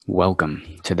Welcome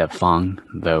to the Phong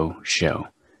Show.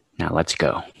 Now let's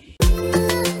go.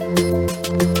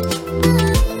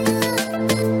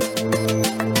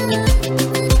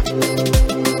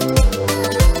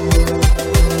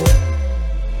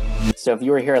 So if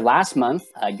you were here last month,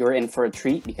 you're in for a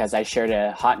treat because I shared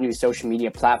a hot new social media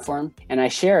platform. And I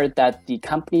shared that the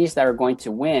companies that are going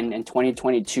to win in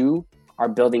 2022 are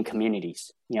building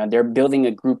communities. They're building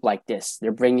a group like this.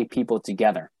 They're bringing people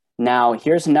together. Now,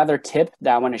 here's another tip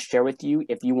that I want to share with you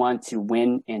if you want to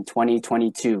win in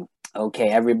 2022. Okay,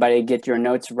 everybody get your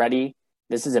notes ready.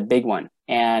 This is a big one.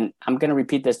 And I'm going to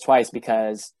repeat this twice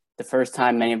because the first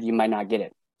time many of you might not get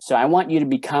it. So I want you to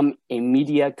become a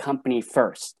media company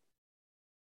first.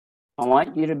 I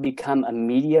want you to become a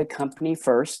media company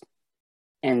first,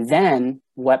 and then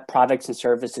what products and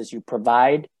services you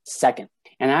provide second.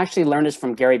 And I actually learned this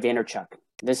from Gary Vaynerchuk.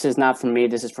 This is not from me.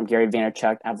 This is from Gary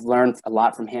Vaynerchuk. I've learned a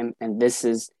lot from him, and this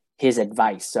is his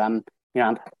advice. So I'm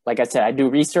like I said, I do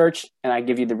research, and I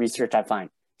give you the research I find.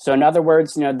 So in other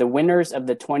words, the winners of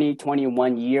the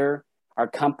 2021 year are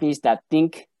companies that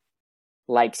think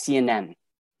like CNN.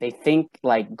 They think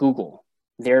like Google.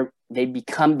 They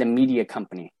become the media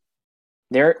company.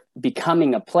 They're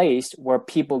becoming a place where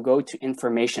people go to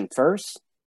information first.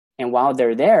 And while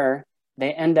they're there,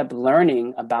 they end up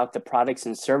learning about the products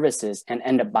and services and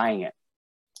end up buying it.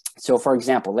 So for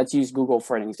example, let's use Google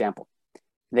for an example.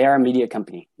 They are a media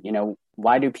company.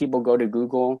 Why do people go to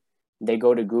Google? They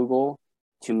go to Google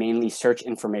to mainly search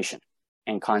information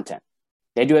and content.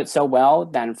 They do it so well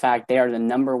that in fact, they are the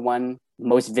 #1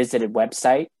 most visited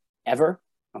website ever.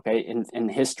 Okay, in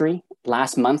history.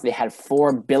 Last month, they had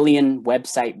 4 billion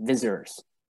website visitors.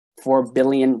 4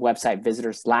 billion website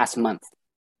visitors last month.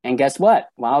 And guess what?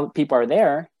 While people are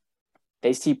there,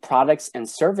 they see products and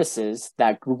services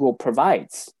that Google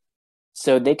provides.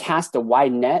 So they cast a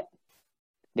wide net,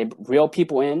 they reel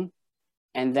people in,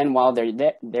 and then while they're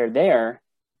there,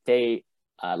 they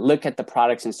look at the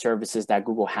products and services that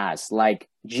Google has, like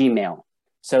Gmail.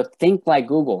 So think like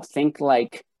Google, think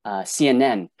like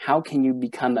CNN. How can you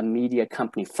become a media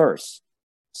company first?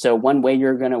 So one way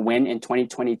you're going to win in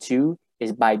 2022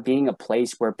 is by being a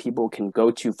place where people can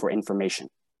go to for information.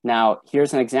 Now,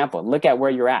 here's an example. Look at where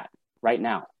you're at right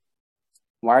now.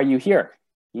 Why are you here?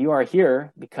 You are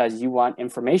here because you want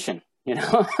information,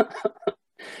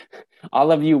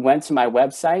 All of you went to my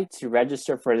website to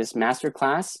register for this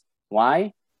masterclass.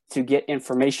 Why? To get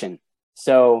information.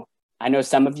 So I know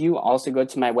some of you also go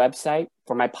to my website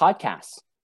for my podcast.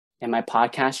 And my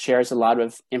podcast shares a lot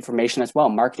of information as well,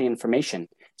 marketing information.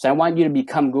 So I want you to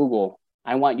become Google.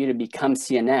 I want you to become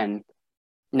CNN.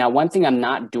 Now, one thing I'm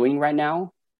not doing right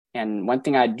now, and one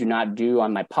thing I do not do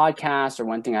on my podcast, or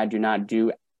one thing I do not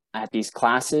do at these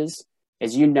classes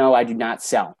is, I do not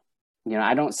sell.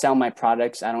 I don't sell my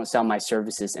products. I don't sell my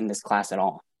services in this class at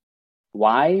all.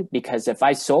 Why? Because if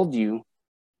I sold you,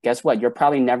 guess what? You're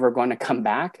probably never going to come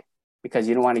back because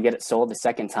you don't want to get it sold the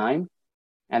second time.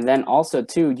 And then also,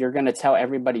 too, you're going to tell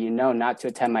everybody not to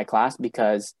attend my class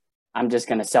because I'm just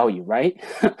going to sell you, right?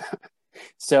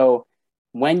 So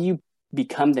when you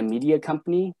become the media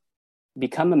company,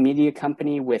 become a media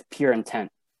company with pure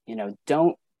intent.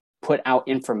 Don't put out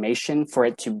information for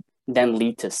it to then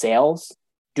lead to sales.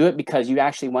 Do it because you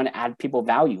actually want to add people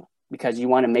value, because you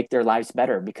want to make their lives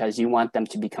better, because you want them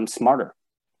to become smarter.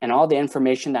 And all the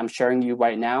information that I'm sharing you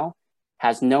right now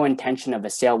has no intention of a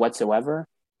sale whatsoever.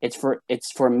 It's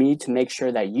for me to make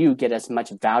sure that you get as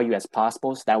much value as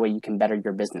possible so that way you can better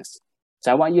your business. So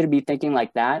I want you to be thinking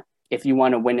like that. If you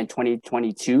want to win in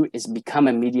 2022, is become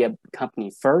a media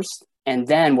company first, and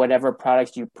then whatever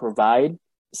products you provide,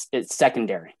 it's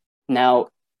secondary. Now,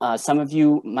 some of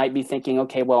you might be thinking,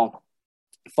 okay, well,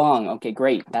 Phong, okay,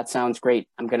 great. That sounds great.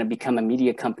 I'm going to become a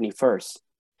media company first.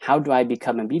 How do I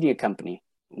become a media company?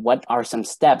 What are some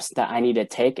steps that I need to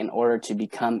take in order to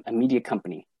become a media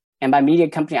company? And by media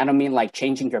company, I don't mean like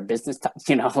changing your business, to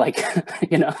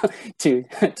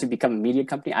become a media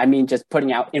company. I mean just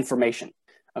putting out information,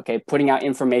 okay? Putting out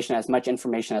information, as much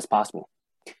information as possible.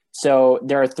 So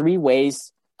there are 3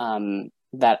 ways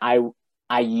that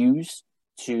I use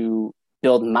to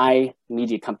build my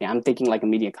media company. I'm thinking like a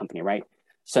media company, right?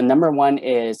 So #1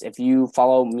 is, if you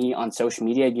follow me on social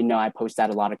media, I post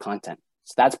out a lot of content.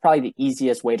 So that's probably the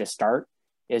easiest way to start,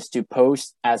 is to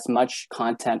post as much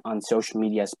content on social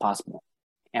media as possible,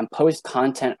 and post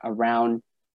content around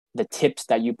the tips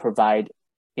that you provide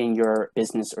in your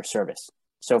business or service.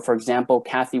 So for example,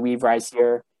 Kathy Weaver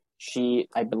here, she,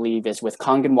 I believe, is with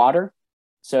Kangen Water.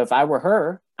 So if I were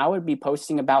her, I would be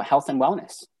posting about health and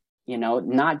wellness,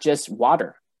 not just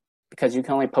water, because you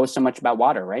can only post so much about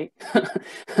water, right?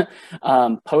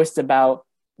 Post about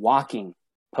walking,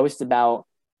 Post about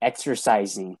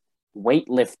exercising,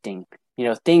 weightlifting,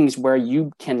 things where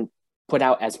you can put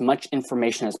out as much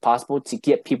information as possible to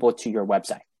get people to your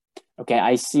website. Okay,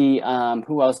 I see,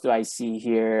 who else do I see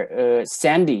here?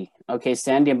 Sandy. Okay,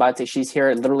 Sandy, she's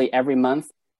here literally every month.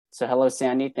 So hello,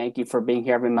 Sandy. Thank you for being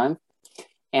here every month.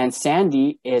 And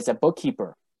Sandy is a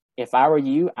bookkeeper. If I were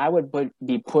you, I would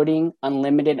be putting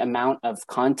unlimited amount of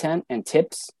content and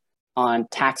tips on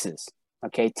taxes.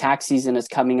 Okay, tax season is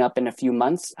coming up in a few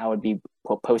months. I would be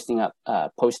posting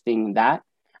that.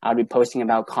 I would be posting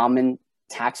about common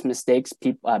tax mistakes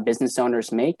business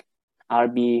owners make. I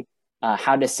would be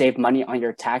how to save money on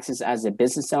your taxes as a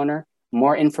business owner.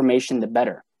 More information, the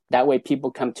better. That way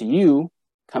people come to you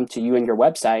and your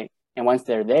website. And once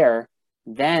they're there,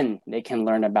 then they can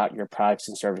learn about your products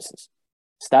and services.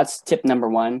 So that's tip number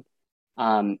one,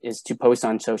 is to post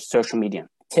on social media.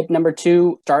 Tip number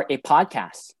two, start a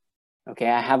podcast. Okay,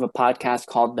 I have a podcast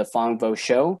called The Phong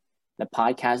Show. The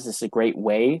podcast is a great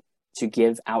way to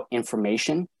give out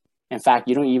information. In fact,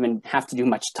 you don't even have to do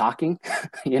much talking.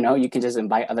 You can just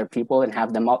invite other people and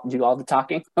have them do all the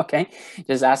talking. Okay,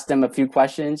 just ask them a few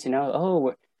questions.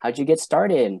 Oh, how'd you get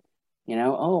started?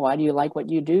 Oh, why do you like what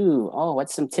you do? Oh,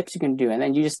 what's some tips you can do? And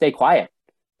then you just stay quiet.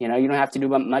 You don't have to do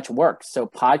much work. So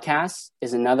podcasts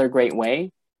is another great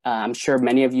way. I'm sure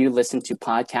many of you listen to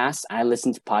podcasts. I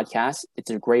listen to podcasts. It's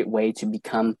a great way to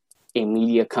become a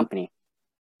media company.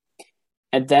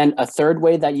 And then a third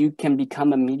way that you can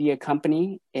become a media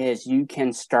company is you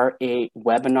can start a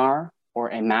webinar or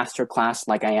a master class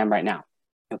like I am right now.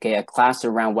 Okay, a class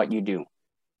around what you do.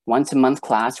 Once a month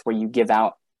class where you give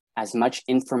out as much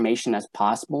information as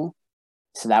possible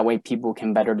so that way people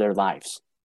can better their lives.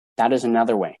 That is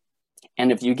another way.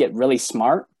 And if you get really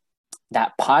smart,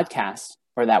 that podcast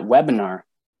or that webinar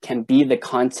can be the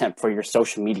content for your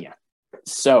social media.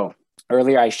 So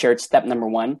earlier I shared step number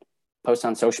one, post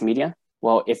on social media.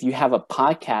 Well, if you have a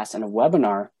podcast and a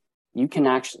webinar, you can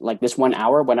actually, like this 1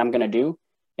 hour, what I'm going to do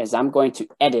is I'm going to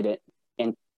edit it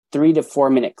in 3 to 4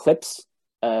 minute clips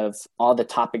of all the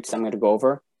topics I'm going to go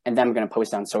over, and then I'm going to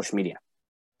post on social media.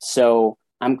 So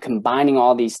I'm combining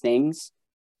all these things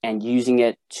and using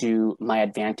it to my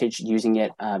advantage, using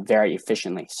it very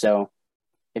efficiently. So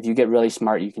if you get really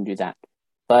smart, you can do that.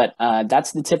 But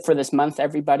that's the tip for this month,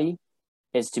 everybody,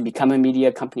 is to become a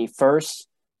media company first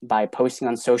by posting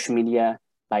on social media,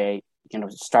 by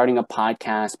starting a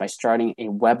podcast, by starting a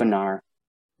webinar.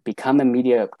 Become a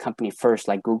media company first,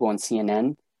 like Google and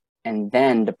CNN, and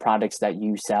then the products that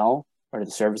you sell or the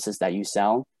services that you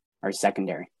sell are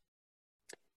secondary.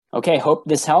 Okay, hope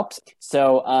this helps.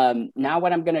 So now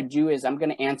what I'm going to do is I'm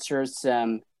going to answer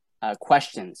some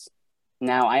questions.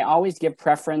 Now, I always give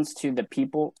preference to the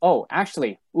people. Oh,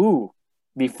 actually,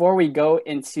 before we go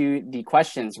into the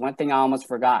questions, one thing I almost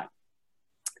forgot.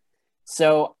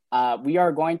 So we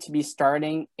are going to be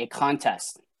starting a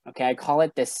contest. Okay, I call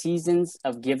it the Seasons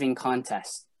of Giving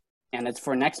contest, and it's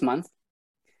for next month.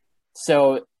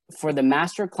 So for the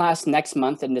masterclass next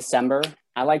month in December,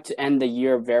 I like to end the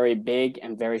year very big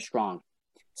and very strong.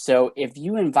 So if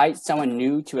you invite someone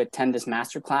new to attend this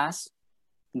masterclass,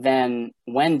 then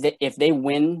if they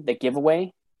win the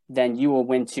giveaway, then you will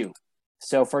win too.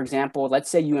 So for example, let's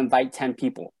say you invite 10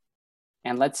 people,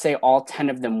 and let's say all 10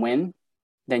 of them win,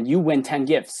 then you win 10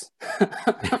 gifts.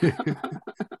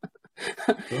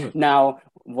 Now,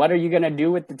 what are you going to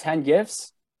do with the 10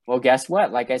 gifts? Well, guess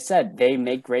what? Like I said, they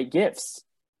make great gifts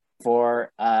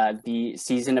for the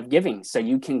season of giving. So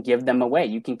you can give them away.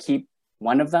 You can keep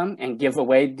one of them and give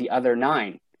away the other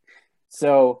 9.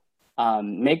 So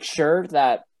make sure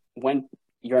that when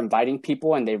you're inviting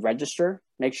people and they register,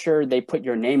 make sure they put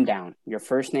your name down, your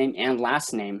first name and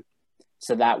last name.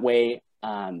 So that way,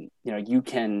 you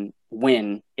can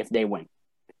win if they win.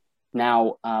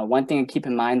 Now, one thing to keep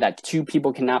in mind that 2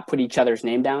 people cannot put each other's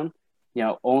name down,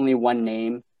 only one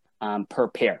name per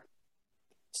pair.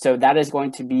 So that is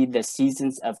going to be the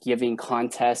Seasons of Giving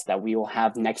contest that we will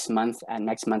have next month at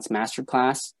next month's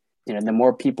masterclass. The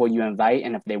more people you invite,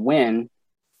 and if they win,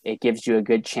 it gives you a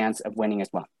good chance of winning as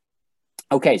well.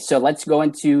 Okay, so let's go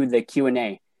into the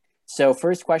Q&A. So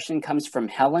first question comes from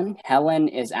Helen. Helen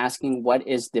is asking, what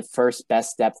is the first best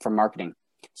step for marketing?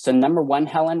 So number 1,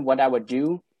 Helen, what I would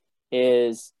do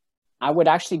is I would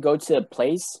actually go to a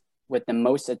place with the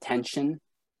most attention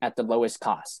at the lowest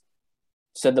cost.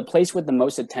 So the place with the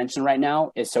most attention right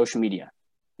now is social media.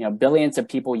 Billions of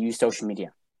people use social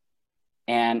media.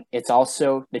 And it's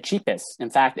also the cheapest. In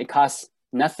fact, it costs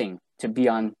nothing to be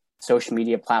on social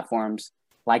media platforms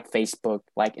like Facebook,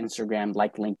 like Instagram,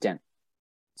 like LinkedIn.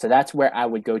 So that's where I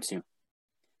would go to.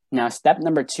 Now, step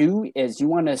number 2 is you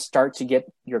want to start to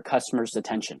get your customers'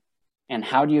 attention. And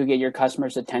how do you get your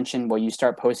customers' attention? Well, you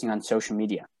start posting on social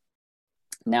media.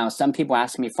 Now, some people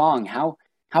ask me, Phong, how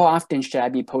often should I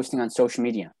be posting on social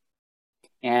media?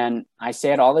 And I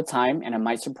say it all the time, and it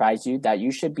might surprise you that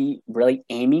you should be really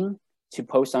aiming to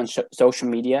post on social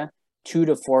media 2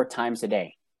 to 4 times a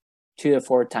day. 2 to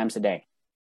 4 times a day.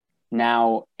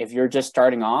 Now, if you're just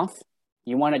starting off,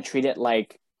 you want to treat it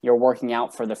like you're working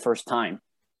out for the first time.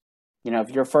 You know,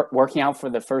 if you're working out for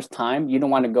the first time, you don't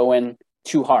want to go in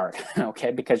too hard,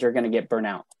 okay, because you're going to get burnt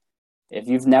out. If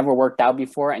you've never worked out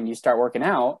before and you start working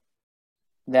out,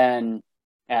 then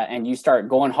and you start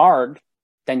going hard,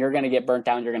 then you're going to get burnt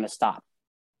out and you're going to stop.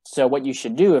 So what you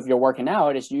should do if you're working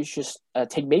out is you should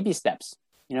take baby steps.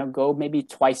 You know, go maybe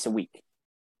twice a week,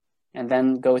 and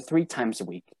then go 3 times a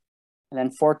week, and then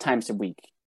 4 times a week,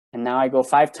 and now I go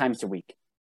 5 times a week,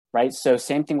 right? So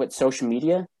same thing with social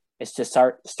media is to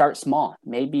start small.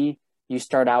 Maybe you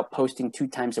start out posting 2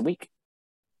 times a week,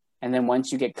 and then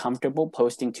once you get comfortable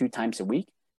posting 2 times a week,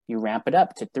 you ramp it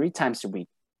up to 3 times a week,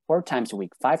 4 times a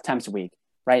week, 5 times a week.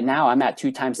 Right now, I'm at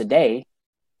 2 times a day,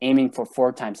 aiming for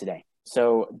 4 times a day.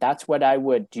 So that's what I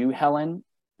would do, Helen,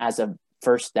 as a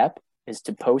first step, is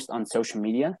to post on social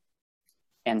media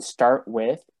and start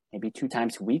with maybe 2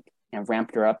 times a week and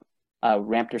ramp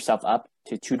yourself up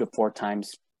to 2 to 4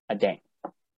 times a day.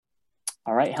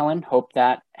 All right, Helen, hope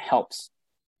that helps.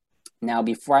 Now,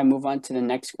 before I move on to the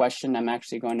next question, I'm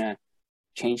actually going to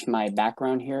change my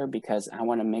background here because I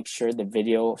want to make sure the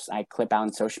videos I clip out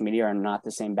on social media are not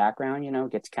the same background. You know,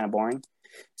 it gets kind of boring.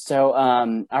 So,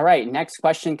 all right, next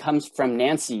question comes from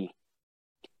Nancy.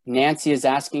 Nancy is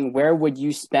asking, where would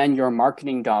you spend your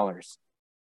marketing dollars?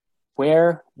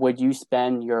 Where would you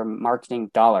spend your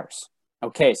marketing dollars?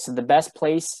 Okay, so the best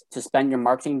place to spend your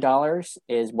marketing dollars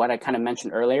is what I kind of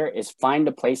mentioned earlier, is find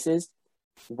the places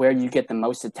where you get the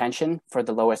most attention for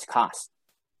the lowest cost.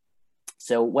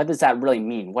 So what does that really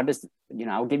mean?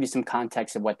 I'll give you some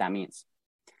context of what that means.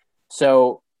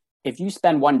 So if you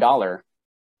spend $1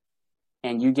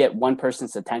 and you get one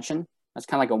person's attention, that's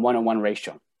kind of like a 1-on-1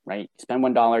 ratio, right? You spend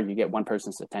 $1, you get one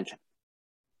person's attention.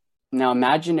 Now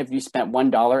imagine if you spent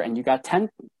 $1 and you got 10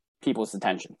 people's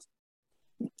attention.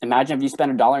 Imagine if you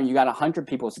spent $1 and you got 100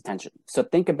 people's attention. So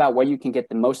think about where you can get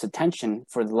the most attention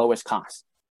for the lowest cost.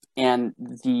 And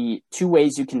the 2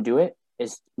 ways you can do it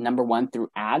is, number 1, through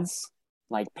ads,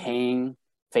 like paying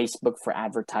Facebook for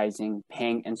advertising,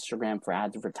 paying Instagram for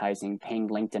advertising, paying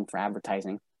LinkedIn for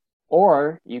advertising,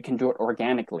 or you can do it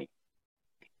organically.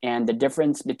 And the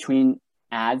difference between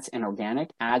ads and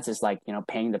organic, ads is like,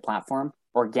 paying the platform.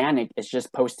 Organic is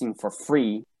just posting for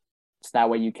free, so that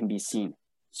way you can be seen.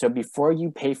 So before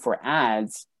you pay for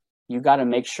ads, you got to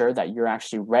make sure that you're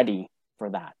actually ready for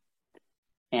that.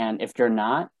 And if you're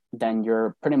not, then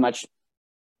you're pretty much,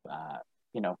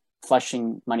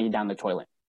 flushing money down the toilet.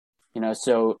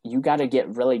 So you got to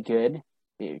get really good.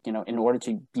 In order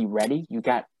to be ready, you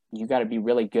got to be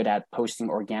really good at posting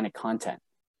organic content.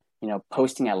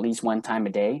 Posting at least 1 time a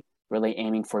day, really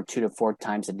aiming for 2 to 4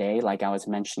 times a day, like I was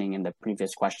mentioning in the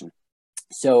previous question.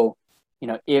 So,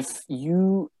 if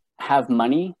you have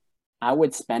money, I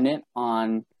would spend it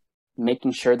on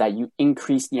making sure that you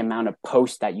increase the amount of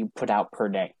posts that you put out per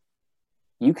day.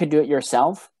 You could do it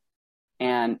yourself.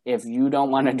 And if you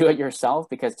don't want to do it yourself,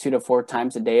 because 2 to 4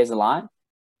 times a day is a lot,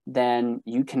 then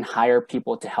you can hire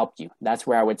people to help you. That's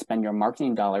where I would spend your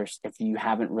marketing dollars if you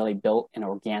haven't really built an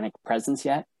organic presence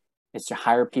yet, is to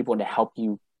hire people to help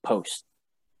you post.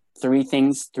 3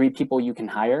 people you can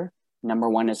hire. Number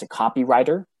 1 is a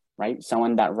copywriter, right?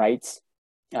 Someone that writes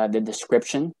the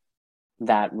description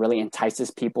that really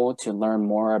entices people to learn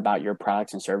more about your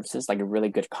products and services, like a really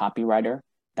good copywriter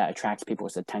that attracts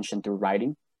people's attention through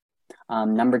writing.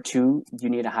 Number 2, you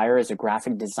need to hire as a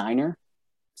graphic designer,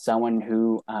 someone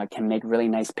who can make really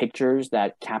nice pictures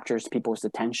that captures people's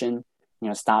attention,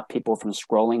 stop people from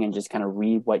scrolling and just kind of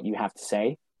read what you have to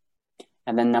say.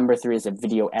 And then number 3 is a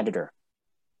video editor,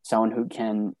 someone who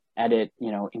can edit,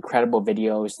 incredible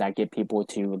videos that get people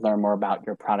to learn more about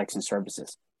your products and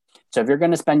services. So if you're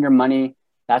going to spend your money,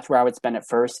 that's where I would spend it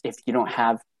first if you don't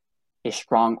have a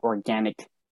strong organic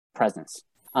presence.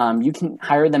 You can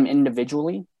hire them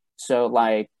individually. So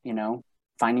like,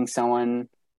 finding someone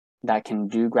that can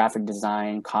do graphic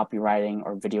design, copywriting,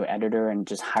 or video editor and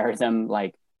just hire them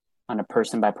like on a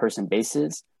person-by-person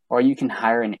basis. Or you can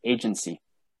hire an agency.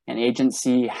 An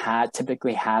agency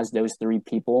typically has those 3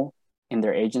 people in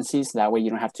their agency. So that way you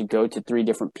don't have to go to 3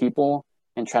 different people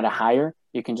and try to hire.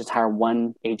 You can just hire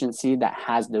one agency that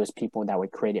has those people that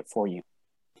would create it for you.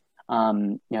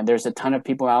 There's a ton of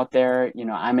people out there.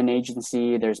 I'm an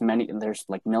agency. There's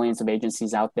like millions of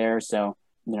agencies out there. So,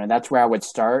 that's where I would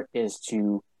start, is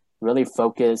to really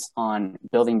focus on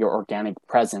building your organic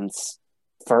presence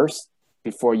first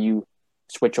before you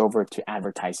switch over to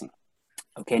advertising.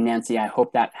 Okay, Nancy, I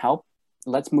hope that helped.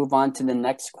 Let's move on to the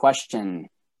next question.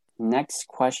 Next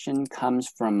question comes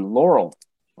from Laurel.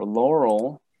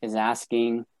 Laurel is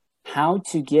asking how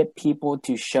to get people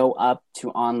to show up to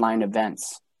online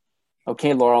events.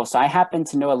 Okay, Laurel, so I happen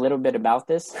to know a little bit about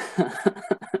this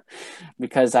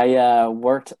because I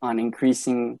worked on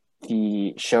increasing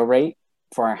the show rate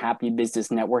for our Happy Business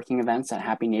Networking events at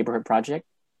Happy Neighborhood Project.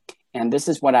 And this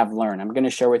is what I've learned. I'm going to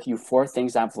share with you 4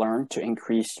 things I've learned to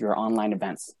increase your online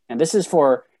events. And this is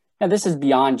this is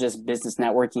beyond just business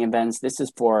networking events. This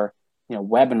is for,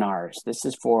 webinars. This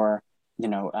is for,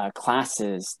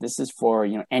 classes. This is for,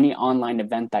 any online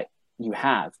event that you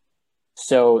have.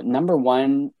 So number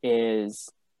 1 is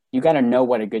you got to know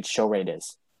what a good show rate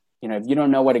is. If you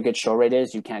don't know what a good show rate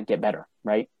is, you can't get better,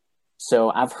 right?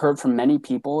 So I've heard from many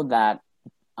people that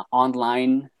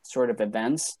online sort of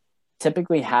events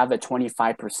typically have a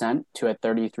 25% to a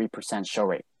 33% show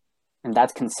rate. And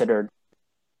that's considered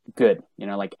good,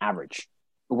 like average.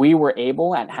 We were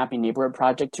able at Happy Neighborhood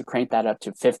Project to crank that up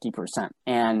to 50%.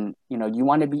 And, you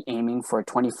want to be aiming for a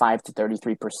 25 to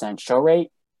 33% show rate.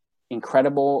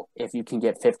 Incredible if you can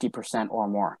get 50% or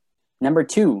more. Number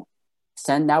 2,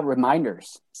 send out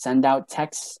reminders, send out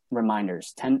text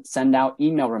reminders, send out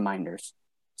email reminders.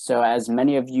 So as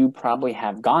many of you probably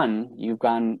have you've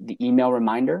gotten the email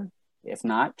reminder. If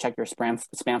not, check your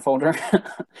spam folder.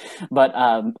 But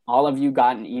all of you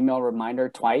got an email reminder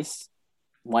twice.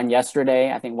 One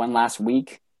yesterday, I think one last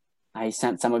week. I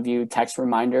sent some of you text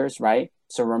reminders, right?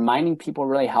 So reminding people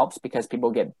really helps because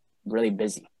people get really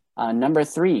busy. Number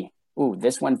 3,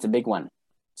 this one's a big one.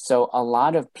 So a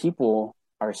lot of people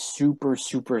are super,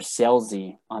 super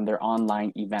salesy on their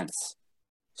online events.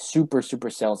 Super, super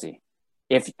salesy.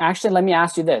 Let me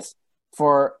ask you this.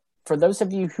 For those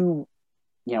of you who,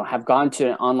 have gone to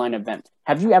an online event,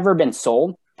 have you ever been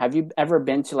sold? Have you ever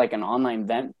been to like an online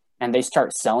event and they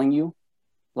start selling you?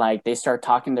 Like they start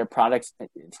talking their products,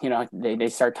 they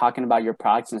start talking about your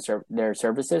products and their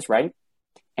services, right?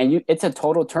 And it's a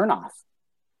total turnoff.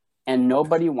 And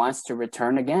nobody wants to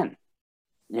return again.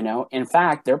 In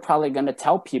fact, they're probably going to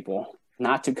tell people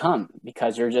not to come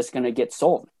because you're just going to get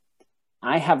sold.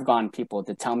 I have gotten people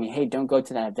to tell me, hey, don't go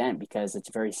to that event because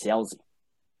it's very salesy,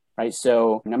 right?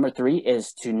 So number 3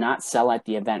 is to not sell at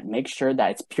the event. Make sure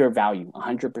that it's pure value,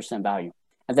 100% value.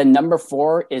 And then number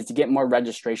 4 is to get more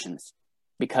registrations.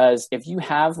 Because if you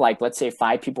have let's say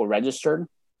 5 people registered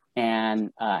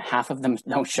and half of them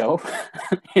don't show,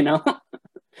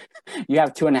 you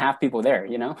have 2.5 people there,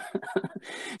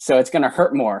 so it's going to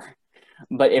hurt more.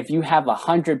 But if you have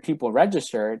 100 people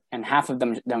registered and half of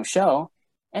them don't show,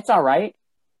 it's all right.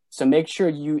 So make sure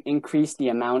you increase the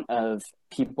amount of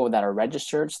people that are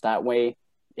registered. So that way,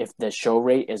 if the show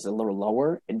rate is a little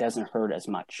lower, it doesn't hurt as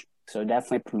much. So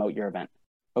definitely promote your event.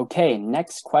 Okay,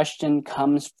 next question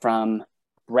comes from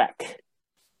Breck.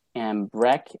 And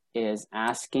Breck is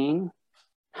asking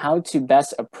how to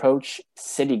best approach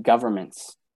city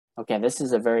governments. Okay, this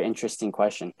is a very interesting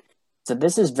question. So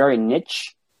this is very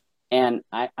niche. And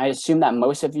I assume that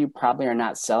most of you probably are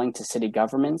not selling to city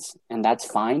governments, and that's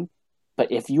fine.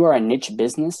 But if you are a niche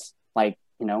business,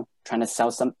 trying to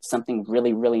sell something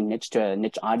really, really niche to a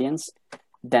niche audience,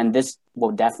 then this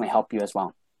will definitely help you as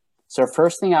well. So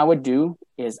first thing I would do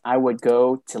is I would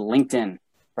go to LinkedIn,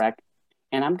 correct?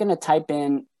 And I'm going to type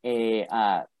in here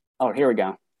we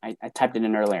go. I typed it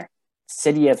in earlier.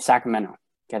 City of Sacramento.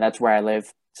 Okay, that's where I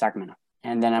live, Sacramento.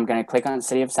 And then I'm going to click on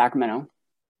City of Sacramento.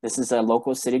 This is a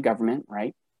local city government,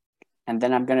 right? And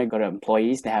then I'm going to go to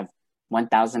employees. They have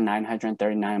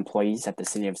 1,939 employees at the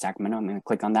City of Sacramento. I'm going to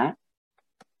click on that.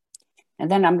 And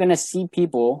then I'm going to see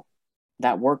people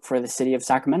that work for the City of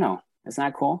Sacramento. Isn't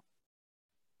that cool?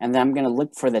 And then I'm going to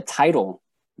look for the title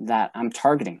that I'm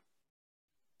targeting.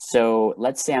 So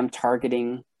let's say I'm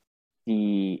targeting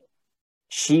the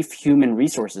Chief Human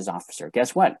Resources Officer.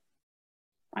 Guess what?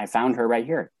 I found her right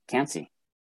here, Kansi.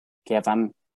 Okay, if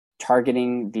I'm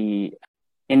targeting the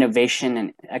Innovation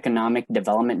and Economic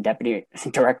Development Deputy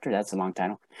Director, that's a long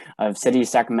title, of City of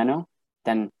Sacramento,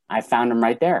 then I found him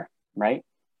right there, right?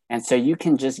 And so you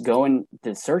can just go in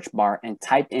the search bar and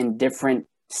type in different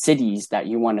cities that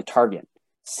you want to target.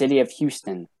 City of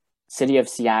Houston, City of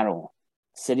Seattle,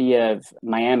 City of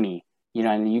Miami,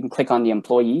 and you can click on the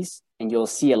employees and you'll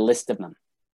see a list of them.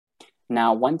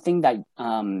 Now, one thing that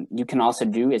you can also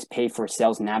do is pay for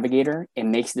Sales Navigator. It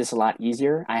makes this a lot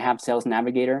easier. I have Sales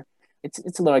Navigator.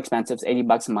 It's a little expensive. It's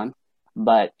 $80 a month,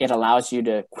 but it allows you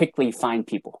to quickly find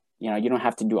people. You don't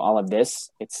have to do all of this.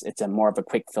 It's a more of a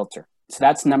quick filter. So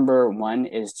that's number 1,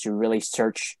 is to really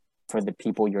search for the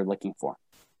people you're looking for.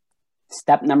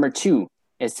 Step number 2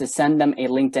 is to send them a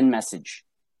LinkedIn message.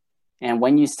 And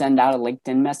when you send out a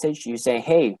LinkedIn message, you say,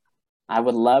 hey,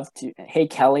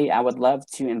 Kelly, I would love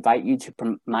to invite you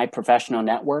to my professional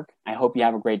network. I hope you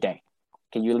have a great day.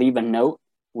 Can you leave a note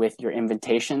with your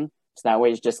invitation? So that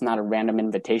way it's just not a random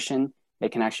invitation. They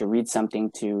can actually read something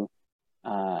to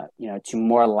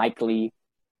more likely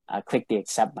click the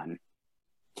accept button.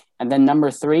 And then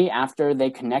number 3, after they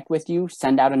connect with you,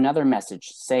 send out another message.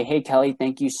 Say, hey, Kelly,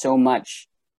 thank you so much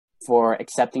for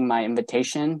accepting my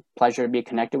invitation. Pleasure to be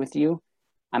connected with you.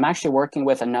 I'm actually working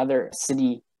with another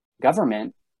city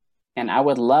government, and I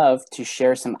would love to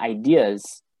share some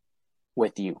ideas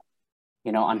with you,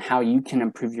 on how you can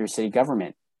improve your city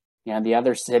government. The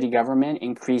other city government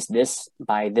increased this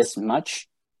by this much,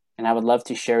 and I would love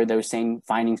to share those same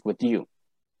findings with you,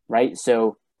 right?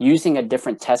 So using a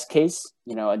different test case,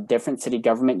 a different city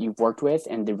government you've worked with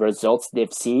and the results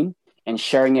they've seen, and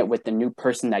sharing it with the new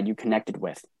person that you connected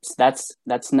with. So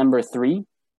that's number 3.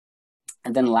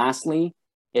 And then lastly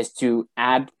is to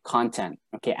add content,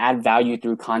 add value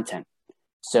through content.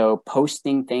 So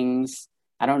posting things,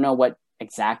 I don't know what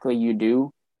exactly you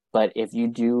do, but if you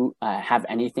do have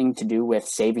anything to do with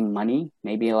saving money,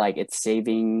 maybe like it's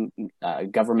saving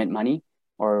government money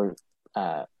or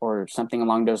something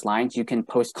along those lines, you can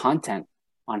post content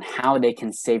on how they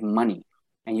can save money.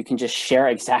 And you can just share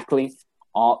exactly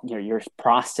all your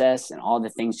process and all the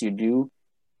things you do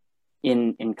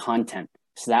in content.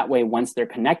 So that way, once they're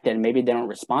connected, maybe they don't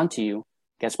respond to you,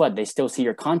 guess what? They still see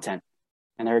your content.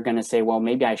 And they're going to say, well,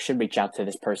 maybe I should reach out to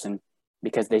this person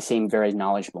because they seem very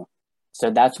knowledgeable.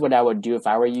 So that's what I would do if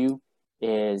I were you,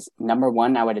 is number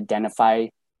 1, I would identify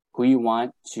who you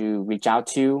want to reach out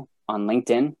to on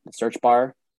LinkedIn, the search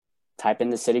bar, type in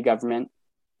the city government.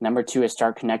 Number 2 is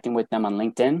start connecting with them on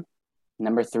LinkedIn.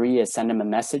 Number 3 is send them a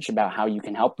message about how you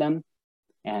can help them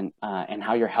and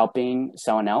how you're helping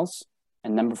someone else.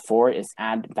 And number 4 is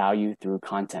add value through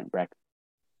content, Breck.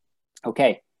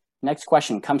 Okay, next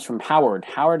question comes from Howard.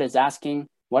 Howard is asking,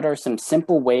 what are some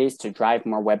simple ways to drive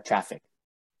more web traffic?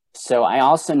 So I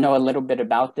also know a little bit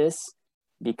about this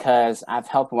because I've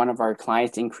helped one of our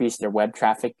clients increase their web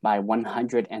traffic by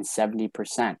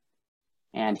 170%.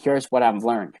 And here's what I've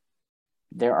learned.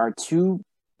 There are 2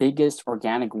 biggest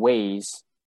organic ways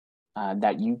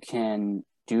that you can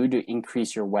do to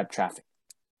increase your web traffic.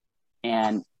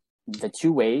 And the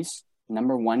 2 ways,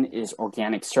 number 1 is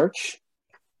organic search,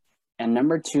 and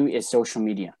number 2 is social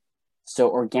media. So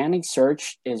organic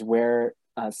search is where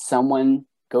someone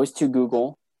goes to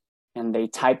Google and they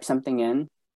type something in,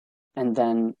 and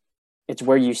then it's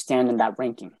where you stand in that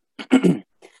ranking.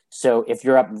 So if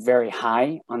you're up very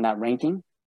high on that ranking,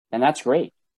 then that's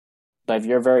great. But if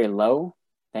you're very low,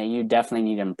 then you definitely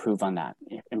need to improve on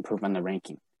the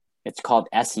ranking. It's called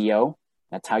SEO.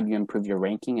 That's how you improve your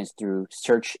ranking, is through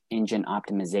search engine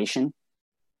optimization.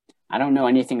 I don't know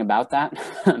anything about that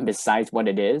besides what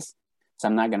it is, so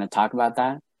I'm not going to talk about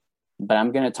that. But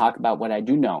I'm going to talk about what I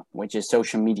do know, which is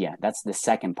social media. That's the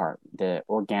second part, the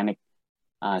organic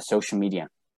social media.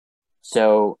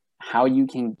 So how you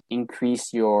can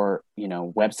increase your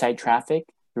website traffic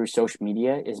through social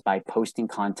media is by posting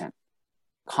content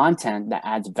that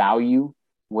adds value,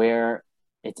 where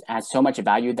it adds so much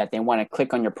value that they want to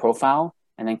click on your profile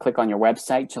and then click on your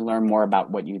website to learn more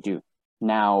about what you do.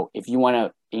 Now, if you want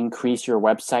to increase your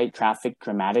website traffic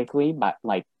dramatically by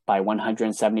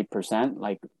 170%,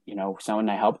 like someone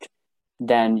I helped,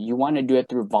 then you want to do it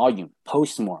through volume.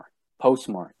 Post more.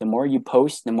 The more you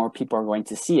post, the more people are going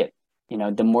to see it.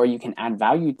 The more you can add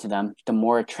value to them, the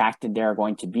more attracted they're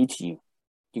going to be to you.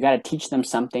 You got to teach them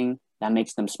something that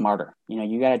makes them smarter.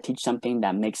 You got to teach something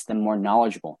that makes them more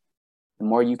knowledgeable. The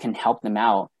more you can help them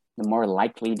out, the more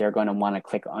likely they're going to want to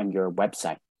click on your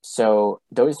website. So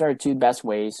those are 2 best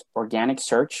ways: organic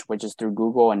search, which is through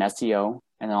Google and SEO,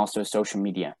 and also social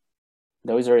media.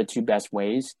 Those are the 2 best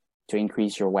ways to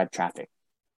increase your web traffic.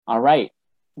 All right.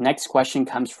 Next question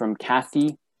comes from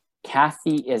Kathy.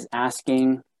 Kathy is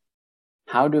asking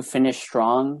how to finish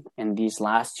strong in these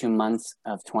last 2 months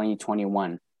of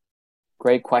 2021.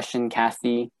 Great question,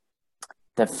 Kathy.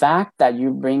 The fact that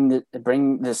you bring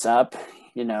this up,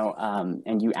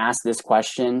 and you ask this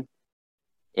question,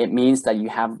 it means that you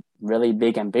have really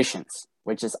big ambitions,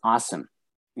 which is awesome.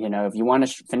 If you want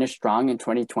to finish strong in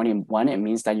 2021, it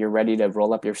means that you're ready to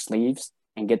roll up your sleeves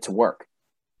and get to work.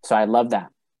 So I love that.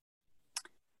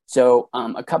 So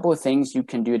a couple of things you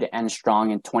can do to end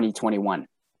strong in 2021.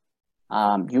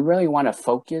 You really want to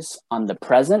focus on the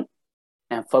present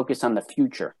and focus on the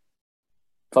future.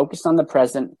 Focus on the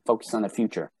present, focus on the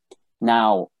future.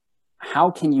 Now,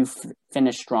 how can you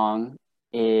finish strong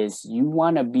is you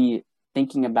want to be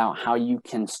thinking about how you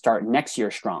can start next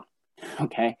year strong.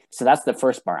 Okay. So that's the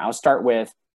first part. I'll start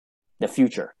with the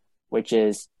future, which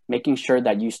is making sure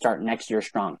that you start next year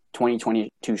strong,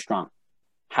 2022 strong.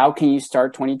 How can you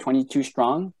start 2022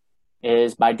 strong?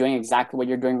 Is by doing exactly what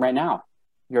you're doing right now.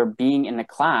 You're being in the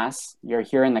class, you're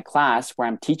here in the class where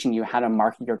I'm teaching you how to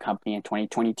market your company in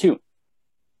 2022.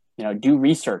 Do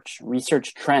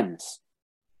research trends.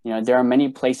 There are many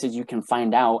places you can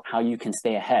find out how you can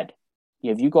stay ahead.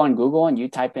 If you go on Google and you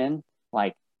type in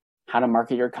like how to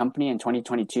market your company in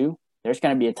 2022, there's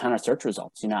going to be a ton of search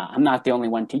results. I'm not the only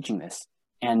one teaching this.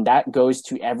 And that goes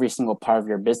to every single part of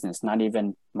your business, not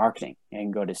even marketing. It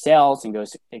can go to sales,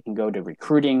 it can go to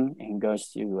recruiting, it can go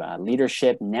to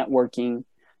leadership, networking,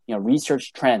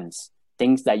 research trends,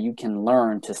 things that you can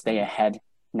learn to stay ahead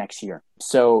next year.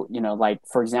 So, like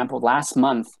for example, last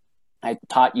month, I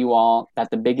taught you all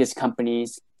that the biggest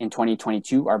companies in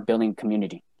 2022 are building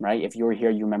community, right? If you were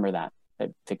here, you remember that.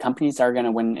 The companies that are going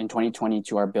to win in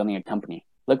 2022 are building a company.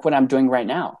 Look what I'm doing right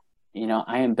now.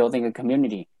 I am building a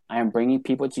community. I am bringing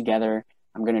people together.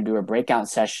 I'm going to do a breakout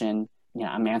session.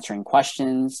 I'm answering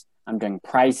questions. I'm doing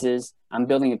prizes. I'm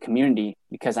building a community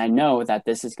because I know that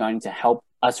this is going to help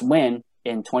us win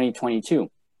in 2022.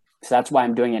 So that's why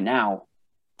I'm doing it now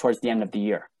towards the end of the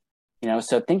year.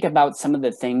 So think about some of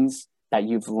the things that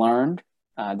you've learned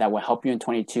that will help you in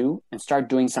 22 and start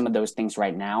doing some of those things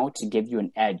right now to give you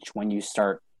an edge when you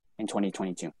start in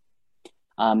 2022.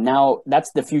 Now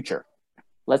that's the future.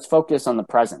 Let's focus on the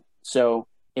present. So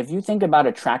if you think about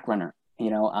a track runner,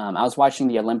 I was watching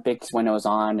the Olympics when it was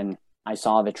on and I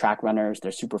saw the track runners,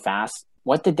 they're super fast.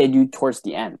 What did they do towards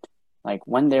the end? Like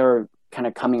when they were kind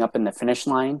of coming up in the finish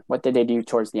line, what did they do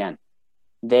towards the end?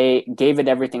 They gave it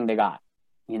everything they got.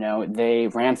 They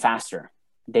ran faster.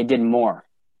 They did more.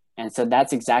 And so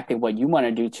that's exactly what you want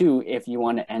to do too if you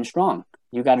want to end strong.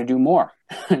 You got to do more,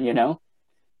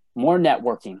 more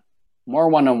networking, more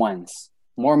one-on-ones,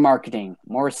 more marketing,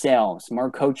 more sales,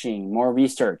 more coaching, more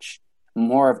research,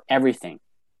 more of everything.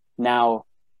 Now,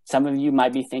 some of you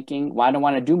might be thinking, well, I don't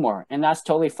want to do more. And that's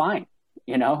totally fine.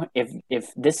 If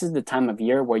this is the time of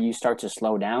year where you start to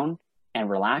slow down and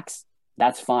relax,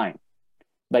 that's fine.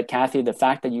 But Kathy, the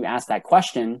fact that you asked that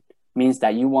question means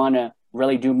that you want to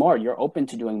really do more. You're open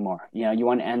to doing more. You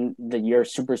want to end the year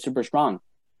super, super strong.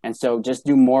 And so just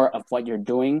do more of what you're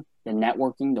doing, the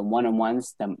networking, the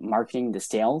one-on-ones, the marketing, the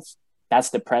sales. That's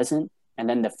the present. And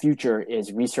then the future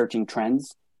is researching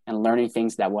trends and learning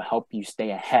things that will help you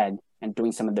stay ahead and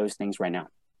doing some of those things right now.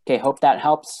 Okay, hope that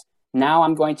helps. Now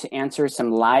I'm going to answer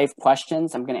some live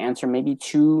questions. I'm going to answer maybe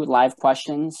 2 live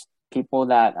questions, people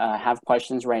that have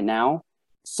questions right now.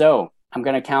 So I'm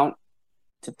going to count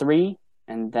to 3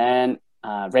 and then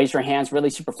raise your hands really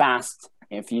super fast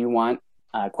if you want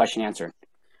a question answered.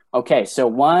 Okay, so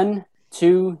 1,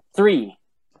 2, 3.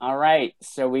 All right,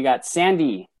 so we got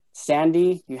Sandy.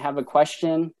 Sandy, you have a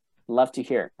question? Love to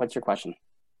hear. What's your question?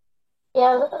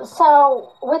 Yeah,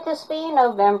 so with this being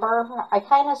November, I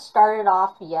kind of started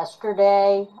off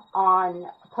yesterday on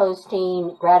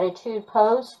posting gratitude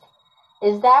post.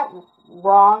 Is that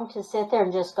wrong to sit there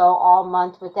and just go all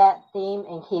month with that theme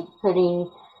and keep putting,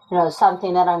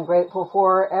 something that I'm grateful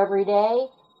for every day?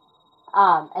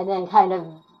 And then kind of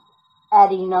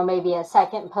adding, maybe a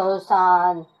second post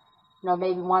on,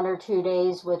 maybe 1 or 2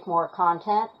 days with more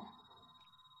content?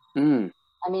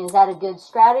 I mean, is that a good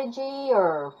strategy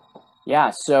or?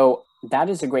 Yeah, so that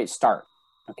is a great start.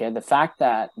 Okay, the fact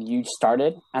that you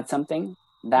started at something,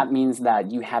 that means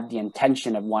that you have the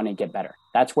intention of wanting to get better.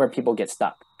 That's where people get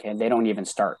stuck. Okay, they don't even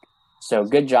start. So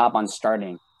good job on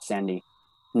starting, Sandy.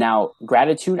 Now,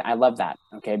 gratitude, I love that.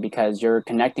 Okay, because you're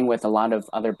connecting with a lot of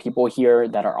other people here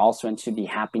that are also into the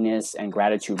happiness and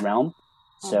gratitude realm.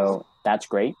 So that's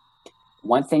great.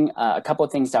 One thing, a couple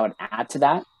of things I would add to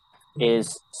that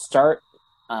is start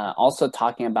also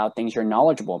talking about things you're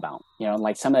knowledgeable about,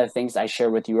 like some of the things I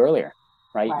shared with you earlier,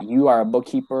 right? You are a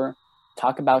bookkeeper,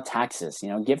 talk about taxes,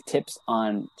 give tips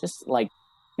on just like,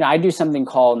 I do something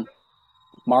called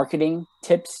marketing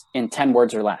tips in 10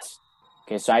 words or less.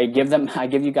 Okay, so I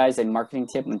give you guys a marketing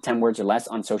tip in 10 words or less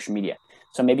on social media.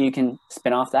 So maybe you can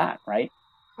spin off that, right?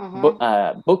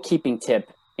 Bookkeeping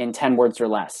tip in 10 words or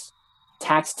less.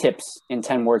 Tax tips in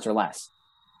 10 words or less,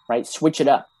 right? Switch it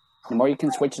up. The more you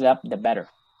can switch it up, the better.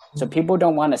 So people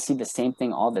don't want to see the same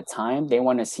thing all the time. They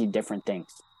want to see different things.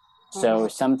 So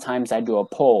sometimes I do a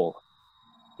poll,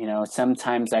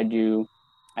 sometimes I do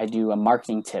a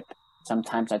marketing tip.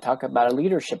 Sometimes I talk about a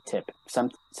leadership tip.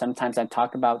 Sometimes I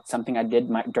talk about something I did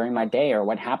during my day or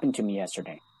what happened to me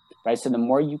yesterday, right? So the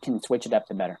more you can switch it up,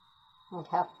 the better.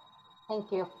 Okay.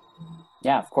 Thank you.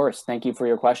 Yeah, of course. Thank you for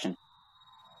your question.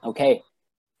 Okay.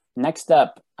 Next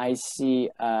up, I see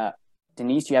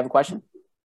Denise, you have a question?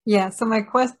 Yeah, so my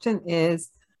question is,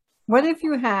 what if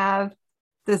you have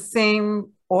the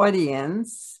same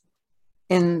audience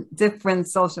in different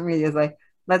social medias? Like,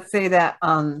 let's say that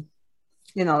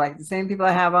like the same people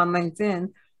I have on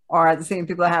LinkedIn are the same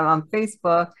people I have on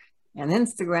Facebook and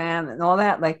Instagram and all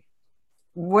that. Like,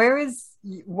 what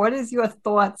is your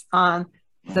thoughts on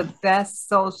the best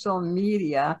social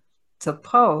media to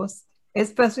post,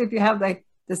 especially if you have like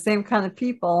the same kind of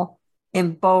people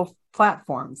in both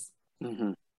platforms?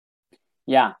 Mm-hmm.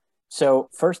 Yeah. So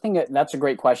first thing, that's a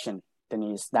great question,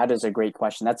 Denise. That is a great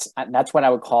question. That's what I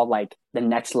would call like the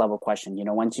next level question.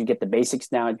 Once you get the basics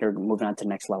down, you're moving on to the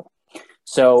next level.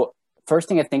 So first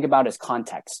thing I think about is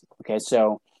context. Okay.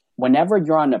 So whenever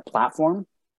you're on a platform,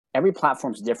 every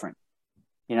platform is different.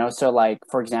 So like,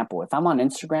 for example, if I'm on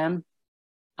Instagram,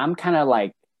 I'm kind of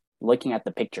like looking at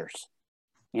the pictures.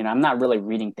 I'm not really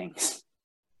reading things.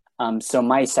 So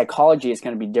my psychology is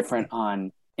going to be different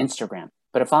on Instagram.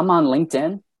 But if I'm on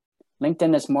LinkedIn,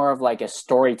 LinkedIn is more of like a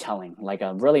storytelling, like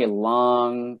a really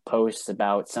long post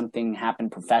about something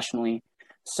happened professionally.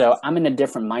 So I'm in a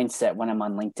different mindset when I'm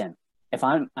on LinkedIn. If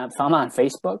I'm on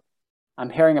Facebook, I'm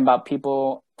hearing about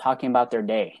people talking about their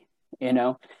day,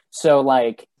 So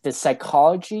like the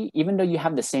psychology, even though you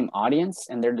have the same audience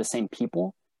and they're the same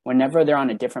people, whenever they're on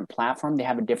a different platform, they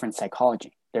have a different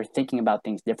psychology. They're thinking about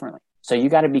things differently. So you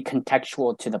got to be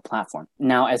contextual to the platform.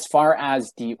 Now, as far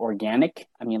as the organic,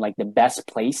 like the best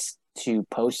place to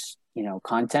post,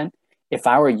 content, if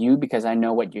I were you, because I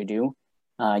know what you do,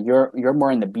 you're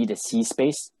more in the B2C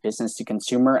space, business to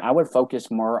consumer, I would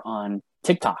focus more on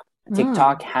TikTok.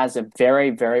 TikTok has a very,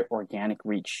 very organic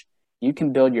reach. You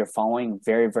can build your following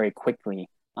very, very quickly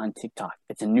on TikTok.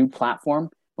 It's a new platform,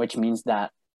 which means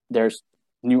that there's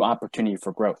new opportunity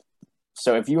for growth.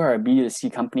 So if you are a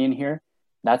B2C company in here,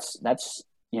 that's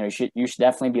you should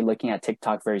definitely be looking at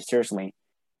TikTok very seriously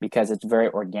because it's very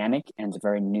organic and it's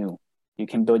very new. You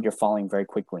can build your following very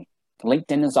quickly.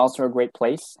 LinkedIn is also a great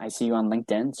place. I see you on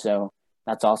LinkedIn, so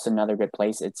that's also another good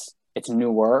place. It's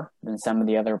newer than some of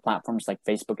the other platforms like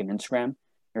Facebook and Instagram.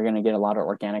 You're going to get a lot of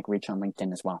organic reach on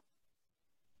LinkedIn as well.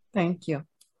 Thank you.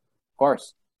 Of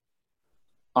course.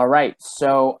 All right.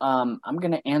 So I'm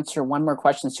going to answer one more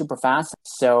question super fast.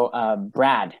 So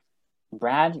Brad,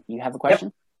 you have a question?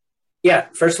 Yep. Yeah.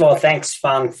 First of all, thanks,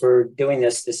 Phong, for doing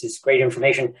this. This is great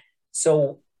information.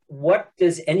 So what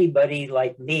does anybody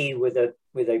like me with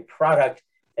a product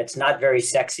that's not very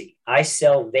sexy? I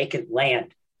sell vacant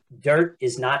land. Dirt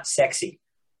is not sexy.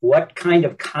 What kind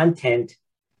of content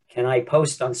can I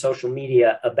post on social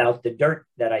media about the dirt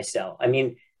that I sell?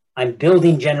 I'm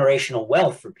building generational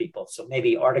wealth for people. So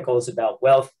maybe articles about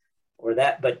wealth or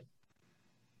that, but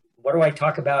what do I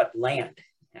talk about land?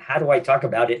 How do I talk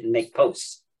about it and make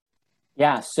posts?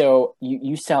 Yeah. So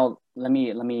you sell, let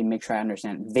me make sure I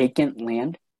understand, vacant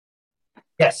land.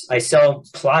 Yes. I sell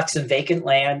plots of vacant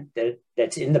land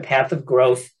that's in the path of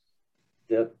growth.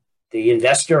 The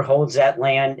investor holds that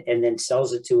land and then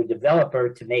sells it to a developer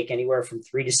to make anywhere from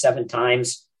 3 to 7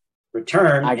 times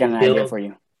return. I got an idea for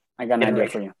you.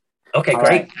 Okay, all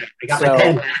great. Right. I got my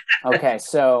pen. Okay,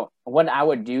 so what I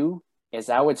would do is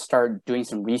I would start doing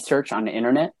some research on the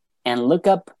internet and look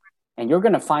up, and you're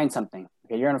going to find something.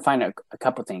 Okay, you're going to find a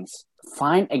couple things.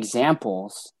 Find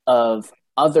examples of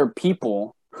other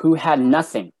people who had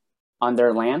nothing on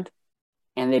their land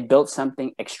and they built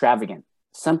something extravagant,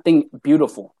 something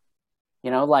beautiful.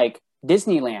 Like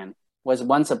Disneyland was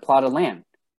once a plot of land.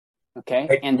 Okay,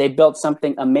 Right. And they built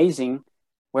something amazing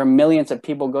where millions of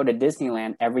people go to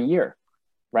Disneyland every year,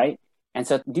 right? And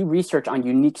so do research on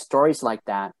unique stories like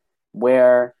that,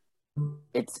 where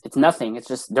it's nothing, it's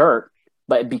just dirt,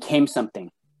 but it became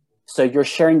something. So you're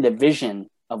sharing the vision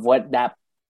of what that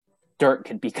dirt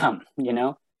could become,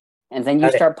 And then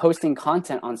you start posting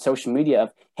content on social media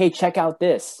of, hey, check out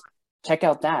this, check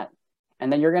out that.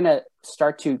 And then you're going to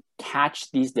start to catch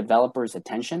these developers'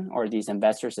 attention or these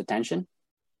investors' attention.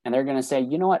 And they're going to say,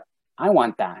 you know what? I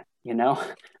want that.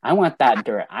 I want that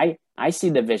dirt. I see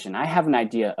the vision. I have an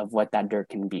idea of what that dirt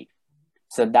can be.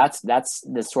 So that's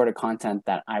the sort of content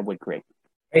that I would create.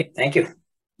 Great. Thank you.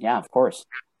 Yeah, of course.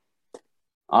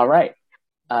 All right.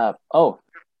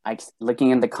 Looking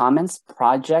in the comments,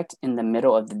 project in the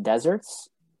middle of the deserts.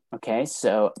 Okay.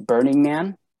 So Burning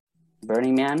Man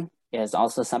is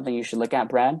also something you should look at,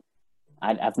 Brad.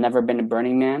 I've never been to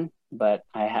Burning Man, but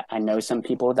I know some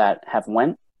people that have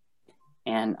went.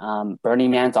 And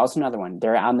Burning Man's also another one.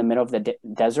 They're out in the middle of the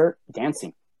desert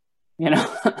dancing,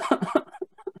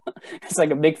 It's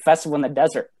like a big festival in the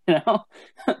desert,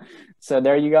 So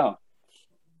there you go.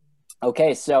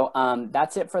 Okay, so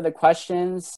that's it for the questions.